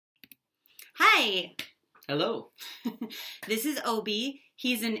Hi. Hello. This is Obi.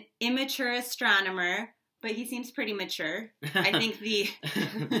 He's an immature astronomer, but he seems pretty mature. I think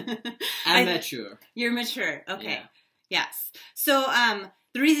I'm mature. You're mature. Okay. Yeah. Yes. So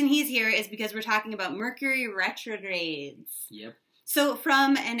the reason he's here is because we're talking about Mercury retrogrades. Yep. So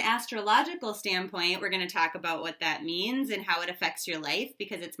from an astrological standpoint, we're going to talk about what that means and how it affects your life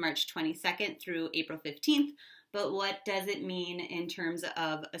because it's March 22nd through April 15th. But what does it mean in terms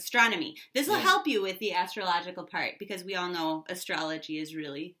of astronomy? This will help you with the astrological part because we all know astrology is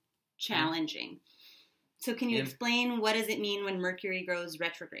really challenging. So can you explain what does it mean when Mercury goes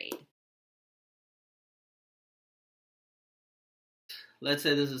retrograde? Let's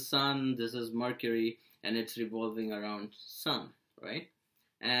say this is Sun, this is Mercury, and it's revolving around Sun, right?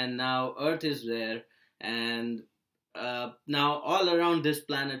 And now Earth is there, and now all around this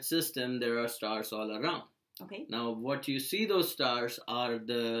planet system, there are stars all around. Okay. Now, what you see those stars are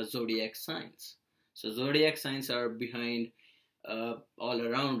the zodiac signs. So zodiac signs are behind all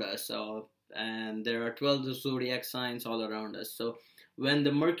around us, and there are 12 zodiac signs all around us. So when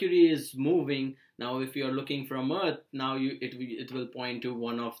the Mercury is moving, now if you are looking from Earth, now it will point to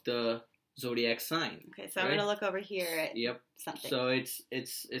one of the zodiac sign. Okay, so I'm going to look over here at something. So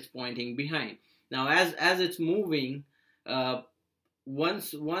it's pointing behind. Now as it's moving,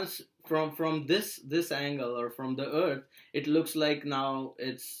 once from this angle or from the Earth, it looks like now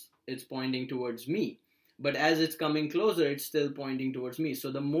it's pointing towards me. But as it's coming closer, it's still pointing towards me.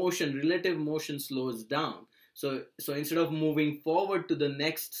 So the relative motion slows down. So instead of moving forward to the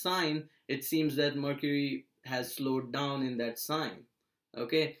next sign, it seems that Mercury has slowed down in that sign.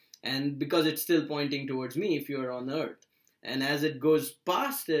 Okay? And because it's still pointing towards me if you're on Earth. And as it goes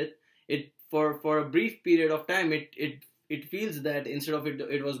past it for a brief period of time, it feels that instead of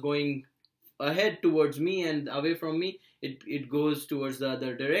it was going ahead towards me and away from me, it goes towards the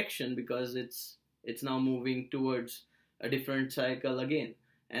other direction because it's now moving towards a different cycle again.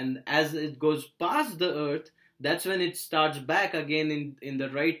 And as it goes past the Earth, that's when it starts back again in the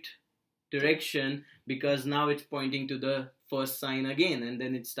right direction because now it's pointing to the first sign again, and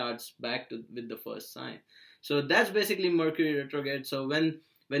then it starts back with the first sign. So that's basically Mercury retrograde. So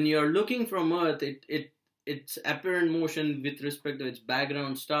when you're looking from Earth, its apparent motion with respect to its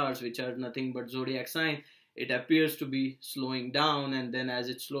background stars, which are nothing but zodiac sign, it appears to be slowing down, and then as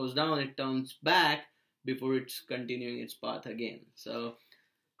it slows down, it turns back before it's continuing its path again. So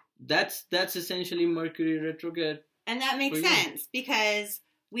that's essentially Mercury retrograde. And that makes sense because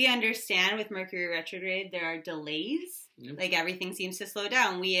we understand with Mercury retrograde there are delays. Yep. Like everything seems to slow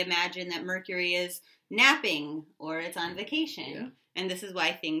down. We imagine that Mercury is napping or it's on vacation. Yeah. And this is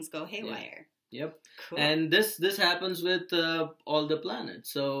why things go haywire. Yep. Cool. And this happens with all the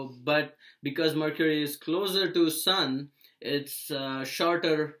planets. So, but because Mercury is closer to Sun, it's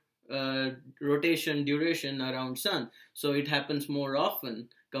shorter rotation duration around Sun. So it happens more often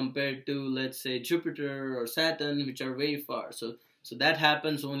compared to, let's say, Jupiter or Saturn, which are way far. So that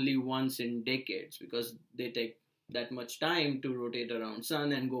happens only once in decades because they take that much time to rotate around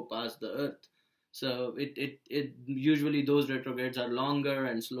Sun and go past the Earth. So it usually those retrogrades are longer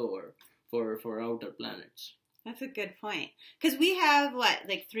and slower for outer planets. That's a good point. Because we have,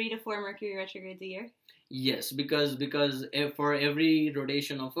 like 3 to 4 Mercury retrogrades a year? Yes, because for every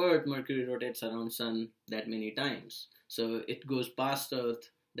rotation of Earth, Mercury rotates around Sun that many times. So it goes past Earth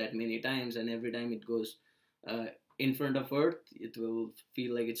that many times, and every time it goes in front of Earth, it will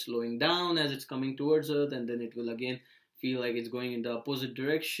feel like it's slowing down as it's coming towards Earth, and then it will again feel like it's going in the opposite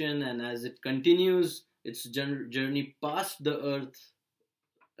direction, and as it continues its journey past the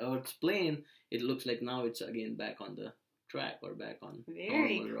Earth's plane, it looks like now it's again back on the track or back on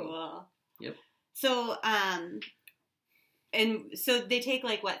very normal cool road. Yep. So and so they take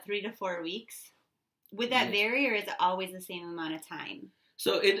 3 to 4 weeks. Would that vary, or is it always the same amount of time?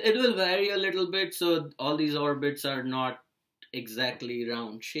 So it will vary a little bit. So all these orbits are not exactly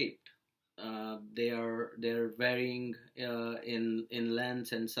round shaped. They're varying in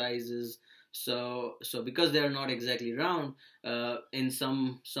lengths and sizes. So because they are not exactly round, in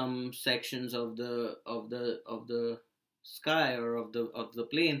some sections of the sky or of the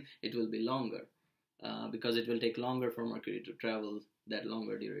plane, it will be longer because it will take longer for Mercury to travel that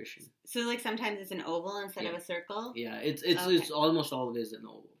longer duration. So sometimes it's an oval instead of a circle. Yeah, it's almost always an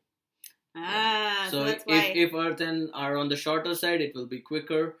oval. So that's why if Earth are on the shorter side, it will be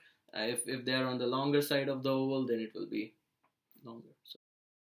quicker. If they are on the longer side of the oval, then it will be longer.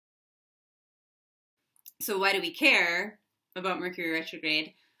 So why do we care about Mercury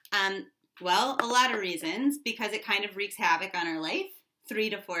retrograde? Well, a lot of reasons, because it kind of wreaks havoc on our life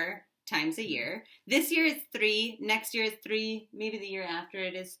 3 to 4 times a year. This year it's 3. Next year it's 3. Maybe the year after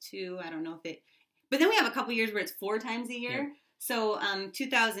it is 2. I don't know if it. But then we have a couple years where it's 4 times a year. Yep. So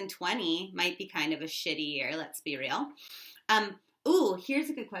 2020 might be kind of a shitty year. Let's be real. Here's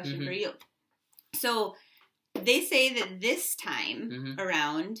a good question for you. So they say that this time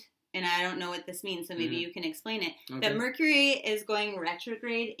around, and I don't know what this means, so maybe you can explain it, that Mercury is going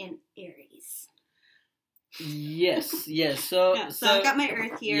retrograde in Aries. Yes. So I've got my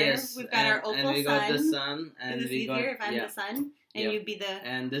Earth here. Yes, we've got our opal sun. And we got the sun. And is this we easier got, if I'm the sun? And you'd be the...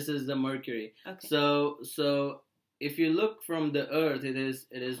 And this is the Mercury. Okay. So if you look from the Earth, it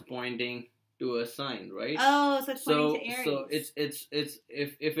is pointing to a sign, right? Oh, so it's pointing to Aries. So it's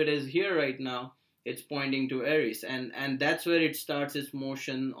if it is here right now, it's pointing to Aries, and that's where it starts its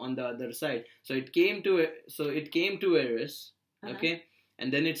motion on the other side. So it came to Aries, okay,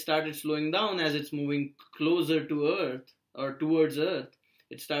 and then it started slowing down as it's moving closer to Earth or towards Earth.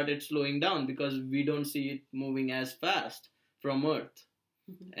 It started slowing down because we don't see it moving as fast from Earth,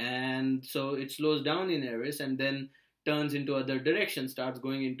 and so it slows down in Aries and then turns into other direction, starts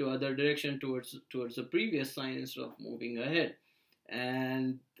going into other direction towards the previous sign instead of moving ahead,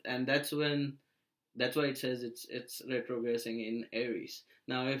 and that's why it says it's retrogressing in Aries.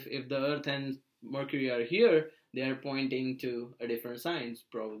 Now, if the Earth and Mercury are here, they are pointing to a different sign,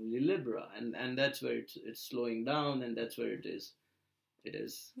 probably Libra, and that's where it's slowing down, and that's where it is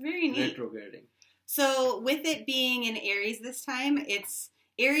very neat. Retrograding. So with it being in Aries this time,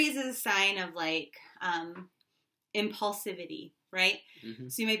 Aries is a sign of like impulsivity, right?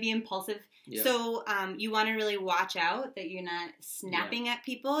 So you might be impulsive. Yeah. So you want to really watch out that you're not snapping at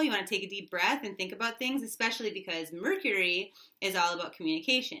people. You want to take a deep breath and think about things, especially because Mercury is all about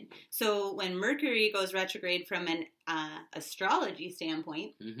communication. So when Mercury goes retrograde from an astrology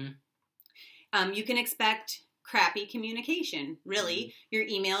standpoint, you can expect crappy communication, really. Your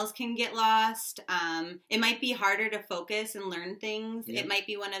emails can get lost. It might be harder to focus and learn things. It might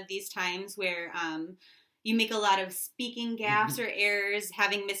be one of these times where you make a lot of speaking gaffes or errors,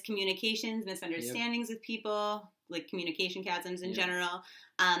 having miscommunications, misunderstandings with people, like communication chasms in general.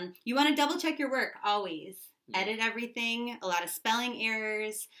 You want to double check your work always. Edit everything, a lot of spelling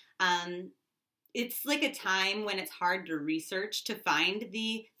errors. It's like a time when it's hard to research to find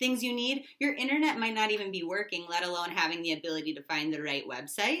the things you need. Your internet might not even be working, let alone having the ability to find the right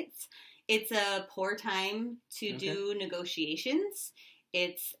websites. It's a poor time to do negotiations.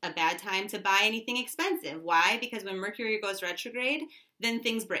 It's a bad time to buy anything expensive. Why? Because when Mercury goes retrograde, then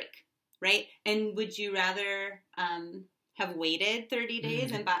things break, right? And would you rather have waited 30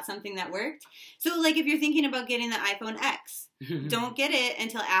 days and bought something that worked? So, like, if you're thinking about getting the iPhone X, don't get it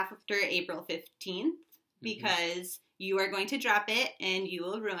until after April 15th because you are going to drop it and you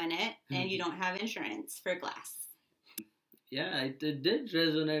will ruin it and you don't have insurance for glass. Yeah, it did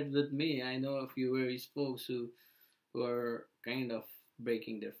resonate with me. I know a few various folks who are kind of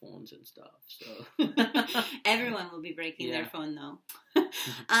breaking their phones and stuff. So everyone will be breaking their phone though.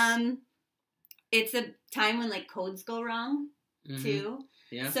 It's a time when like codes go wrong too.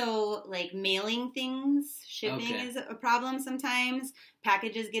 Yeah. So like mailing things, shipping is a problem sometimes.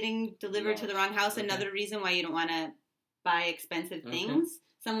 Packages getting delivered to the wrong house. Another reason why you don't want to buy expensive things.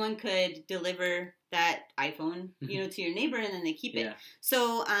 Someone could deliver that iPhone, to your neighbor and then they keep it.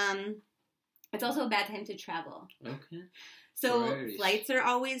 So it's also a bad time to travel. So flights are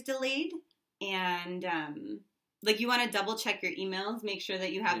always delayed, and like you want to double check your emails, make sure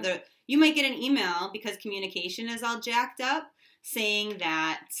that you have you might get an email because communication is all jacked up saying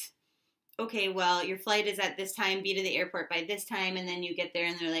that, okay, well, your flight is at this time, be to the airport by this time, and then you get there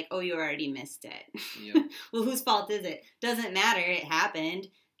and they're like, oh, you already missed it. Well, whose fault is it? Doesn't matter, it happened.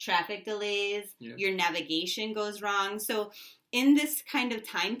 Traffic delays, your navigation goes wrong. So in this kind of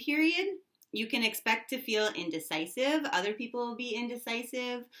time period, you can expect to feel indecisive. Other people will be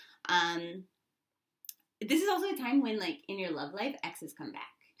indecisive. This is also a time when, like, in your love life, exes come back.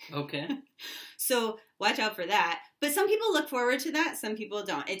 So watch out for that. But some people look forward to that. Some people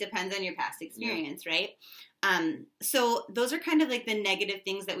don't. It depends on your past experience, right? So those are kind of like the negative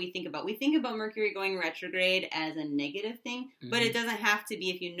things that we think about. We think about Mercury going retrograde as a negative thing, but it doesn't have to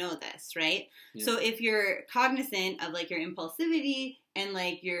be if you know this, right? So if you're cognizant of like your impulsivity and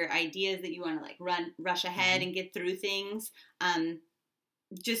like your ideas that you want to like rush ahead and get through things,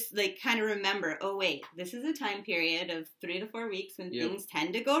 just like kind of remember, oh wait, this is a time period of 3 to 4 weeks when things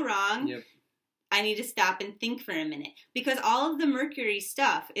tend to go wrong. I need to stop and think for a minute because all of the Mercury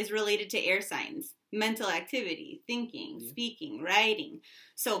stuff is related to air signs, mental activity, thinking, speaking, writing.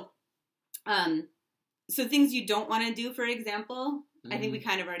 So, so things you don't want to do, for example, I think we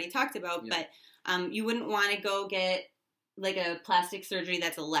kind of already talked about, but you wouldn't want to go get like a plastic surgery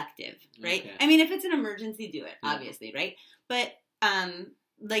that's elective, right? Okay. I mean, if it's an emergency, do it, Yeah. obviously, right? But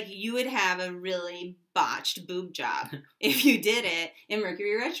like you would have a really botched boob job if you did it in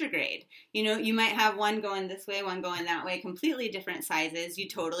Mercury retrograde. You know, you might have one going this way, one going that way, completely different sizes. You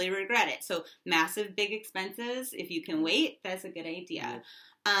totally regret it. So massive, big expenses. If you can wait, that's a good idea.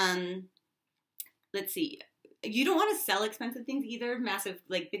 Yeah. Let's see. You don't want to sell expensive things either. Massive,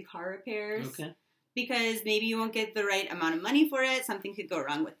 like big car repairs. Okay. Because maybe you won't get the right amount of money for it. Something could go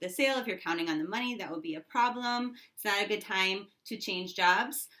wrong with the sale. If you're counting on the money, that would be a problem. It's not a good time to change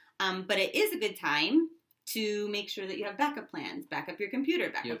jobs. But it is a good time to make sure that you have backup plans. Back up your computer,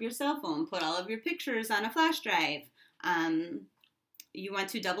 back up your cell phone, put all of your pictures on a flash drive. You want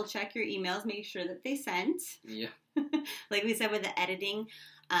to double check your emails, make sure that they sent. Yeah. Like we said with the editing,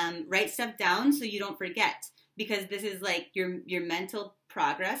 write stuff down so you don't forget. Because this is like your mental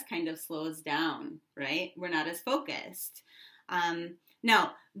progress kind of slows down, right? We're not as focused.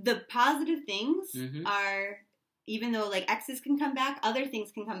 Now, the positive things are, even though like exes can come back, other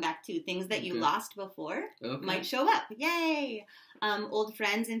things can come back too. Things that you lost before might show up. Yay! Old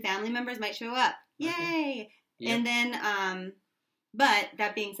friends and family members might show up. Yay! Okay. Yep. And then, but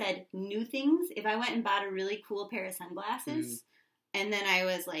that being said, new things. If I went and bought a really cool pair of sunglasses, and then I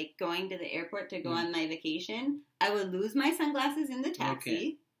was like going to the airport to go on my vacation, I would lose my sunglasses in the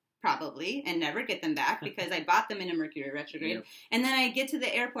taxi, probably, and never get them back because I bought them in a Mercury retrograde. Yep. And then I get to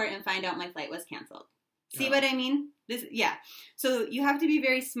the airport and find out my flight was canceled. See what I mean? So you have to be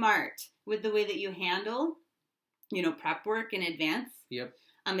very smart with the way that you handle, you know, prep work in advance. Yep.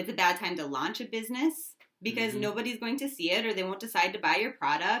 It's a bad time to launch a business because nobody's going to see it, or they won't decide to buy your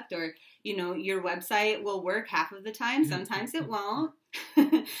product, or, you know, your website will work half of the time. Sometimes it won't.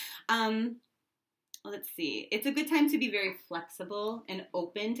 Let's see. It's a good time to be very flexible and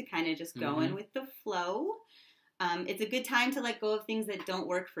open to kind of just go in with the flow. It's a good time to let go of things that don't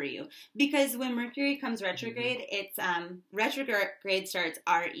work for you. Because when Mercury comes retrograde, it's retrograde starts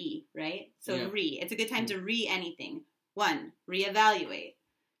RE, right? So re. It's a good time to re anything. 1, reevaluate.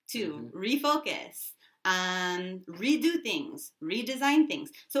 2, refocus. Redo things, redesign things.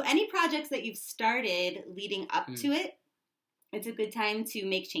 So any projects that you've started leading up to it, it's a good time to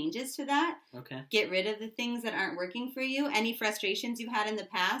make changes to that. Okay. Get rid of the things that aren't working for you. Any frustrations you've had in the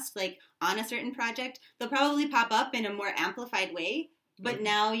past, like on a certain project, they'll probably pop up in a more amplified way. But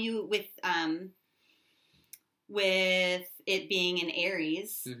now you, with it being in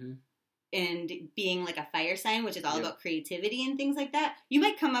Aries and being like a fire sign, which is all about creativity and things like that, you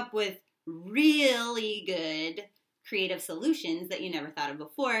might come up with really good creative solutions that you never thought of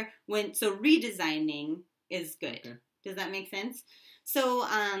before. So redesigning is good. Okay. Does that make sense? So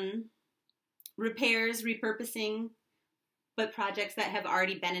repairs, repurposing, but projects that have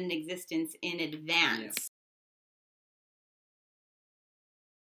already been in existence in advance.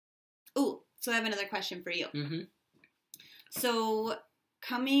 Yeah. Ooh, so I have another question for you. So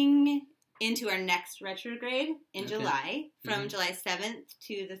coming into our next retrograde in July, from July 7th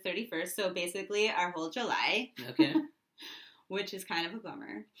to the 31st, so basically our whole July, which is kind of a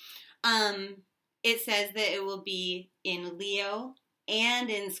bummer. It says that it will be in Leo and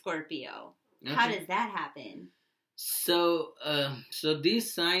in Scorpio. Okay. How does that happen? So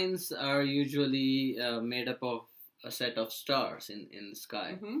these signs are usually made up of a set of stars in the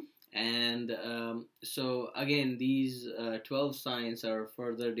sky. And so again, these 12 signs are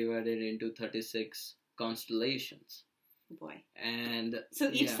further divided into 36 constellations. Boy. And so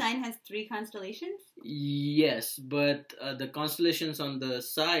each sign has 3 constellations? Yes, but the constellations on the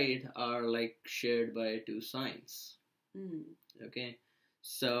side are like shared by 2 signs. Okay.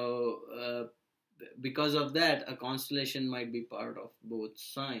 So because of that, a constellation might be part of both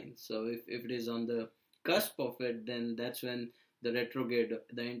signs. So if it is on the cusp of it, then that's when the retrograde,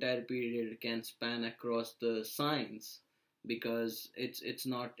 the entire period, can span across the signs, because it's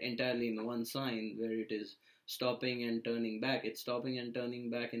not entirely in one sign where it is stopping and turning back. It's stopping and turning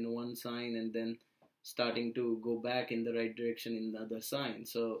back in one sign and then starting to go back in the right direction in the other sign.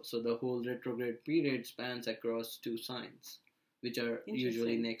 So the whole retrograde period spans across 2 signs, which are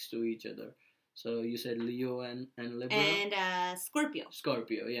usually next to each other. So you said Leo and Libra? And Scorpio.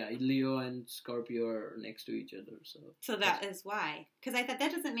 Scorpio, yeah. Leo and Scorpio are next to each other. So that is why. Because I thought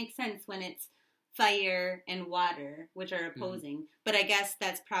that doesn't make sense when it's fire and water, which are opposing. But I guess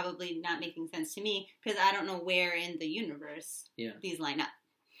that's probably not making sense to me, because I don't know where in the universe these line up.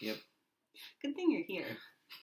 Yep. Good thing you're here.